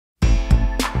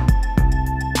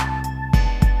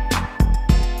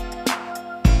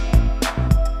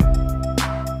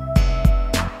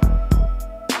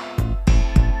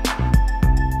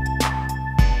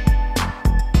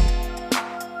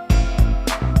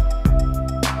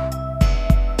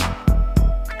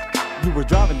You were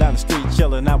driving down the street,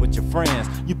 chilling out with your friends.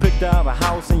 You picked out a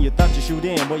house and you thought you shoot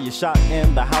in. Well, you shot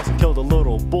in the house and killed a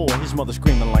little boy. His mother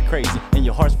screaming like crazy, and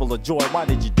your heart's full of joy. Why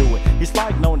did you do it? He's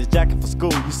sliding on his jacket for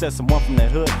school. You said someone from that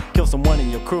hood killed someone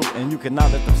in your crew, and you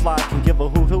cannot let them slide. Can give a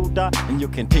hoot who die, and you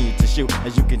continue to shoot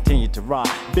as you continue to ride.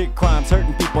 Big crimes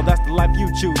hurting people, that's the life you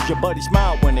choose. Your buddy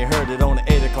smiled when they heard it on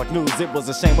the 8 o'clock news. It was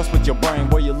a shame. What's with your brain?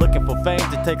 Were you looking for fame?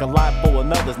 To take a life for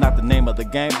another's not the name of the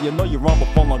game. You know you're wrong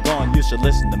before long gone, you should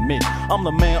listen to me. I'm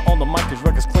the man on the mic, his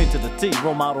record's clean to the T.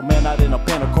 Role model man out in a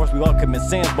pen, of course we all commit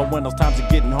sins, but when those times are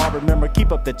getting hard, remember,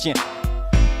 keep up the chin.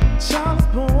 Child is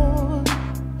born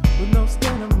with no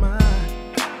state of mind,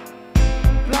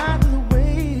 blind to the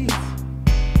ways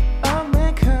of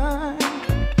mankind.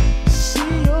 You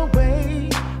see your way,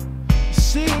 you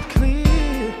see it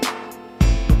clear,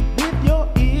 but with your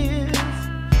ears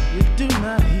you do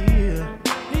not hear.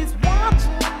 He's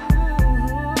watching you,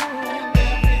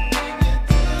 everything you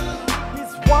do.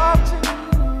 He's watching you,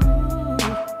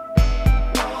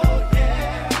 oh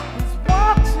yeah. He's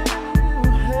watching you,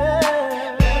 hey.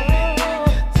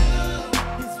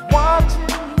 He's watching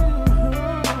you,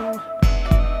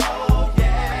 oh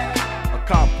yeah. A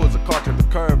cop pulls a car to the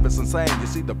curb, it's insane. You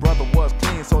see, the brother was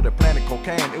clean, so they planted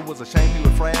cocaine. It was a shame he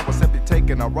was framed, was simply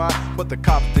taking a ride. But the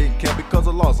cops didn't care because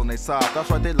the law's on their side. That's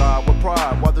right, they lied with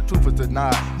pride while the truth is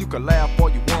denied. You can laugh all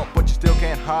you want, but you still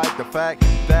can't hide the fact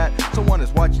that someone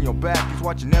is watching your back. He's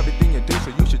watching everything you do,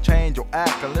 so you should change your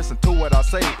act and listen to what I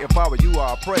say. If I were you,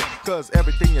 I'd pray, cause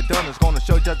everything you've done is gonna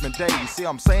show judgment day. You see,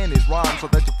 I'm saying these rhymes so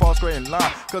that you fall straight in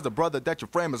line, cause the brother that you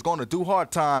frame is gonna do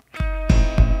hard time.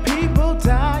 People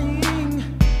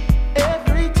dying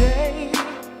every day.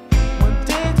 One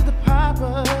day to the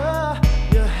piper,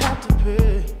 you have to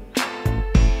pay.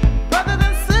 Brothers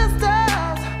and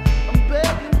sisters, I'm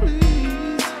begging,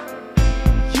 please,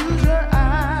 use your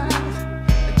eyes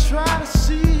and try to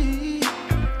see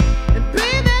and be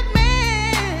that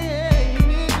man you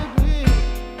need to be.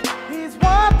 He's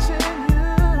watching you,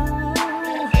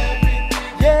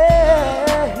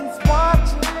 yeah, he's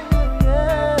watching you,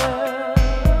 yeah.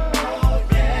 Oh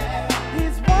yeah,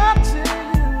 he's watching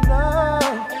you,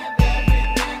 love,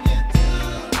 everything you do.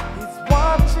 He's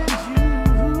watching you,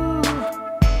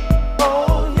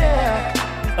 oh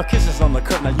yeah. A kiss is on the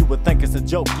curb, now you would think it's a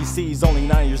joke. You see he's only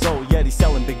 9 years old, yet he's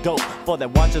selling big dope for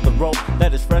that watch of the rope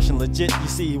that is fresh and legit. You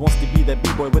see he wants to be that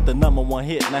b-boy with the #1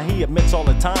 hit. Now he admits all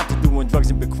the time to doing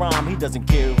drugs and big crime. He doesn't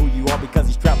care who you are because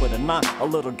he's strapped with a 9. A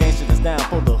little gangster that's down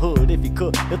for the hood. If he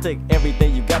could, he'll take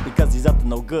everything you got because he's up to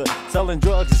no good. Selling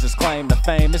drugs is his claim to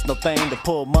fame. It's no thing to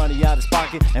pull money out his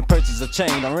pocket and purchase a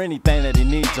chain or anything that he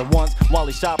needs at once. While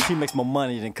he shops, he makes more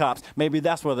money than cops. Maybe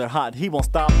that's where they're hot. He won't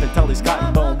stop until he's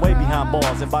caught going way behind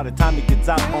bars. And by the time he gets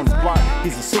out on his block,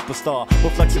 he's a superstar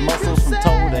with flexing muscles from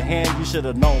toe to hand. You should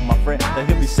have known, my friend, that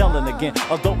he'll be selling again.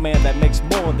 A dope man that makes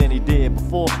more than he did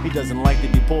before. He doesn't like to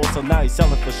be poor, so now he's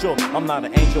selling for sure. I'm not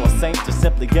an angel or saint, just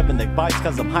simply giving advice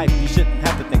cause I'm hyped. You shouldn't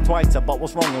have to think twice about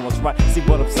what's wrong and what's right. See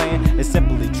what I'm saying? It's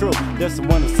simply true. There's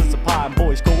someone who sits a pie and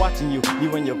boys go watching you.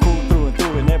 You and your crew through and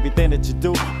through and everything that you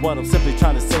do. What I'm simply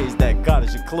trying to say is that God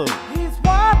is your clue. He's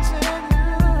watching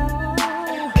you,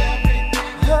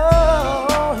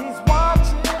 oh, he's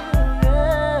watching you,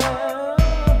 yeah.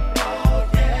 Oh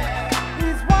yeah,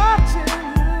 he's watching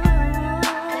you,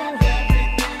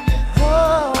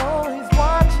 oh, he's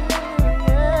watching you,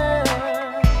 yeah.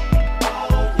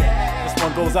 Oh yeah. This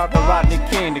one goes out to Rodney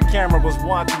King. The camera was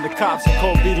watching the cops and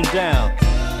cold beat him down.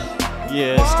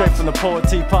 Yeah, straight from the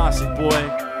Posse, boy.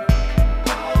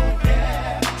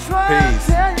 Peace,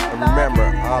 and remember,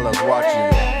 Allah's watching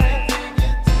you.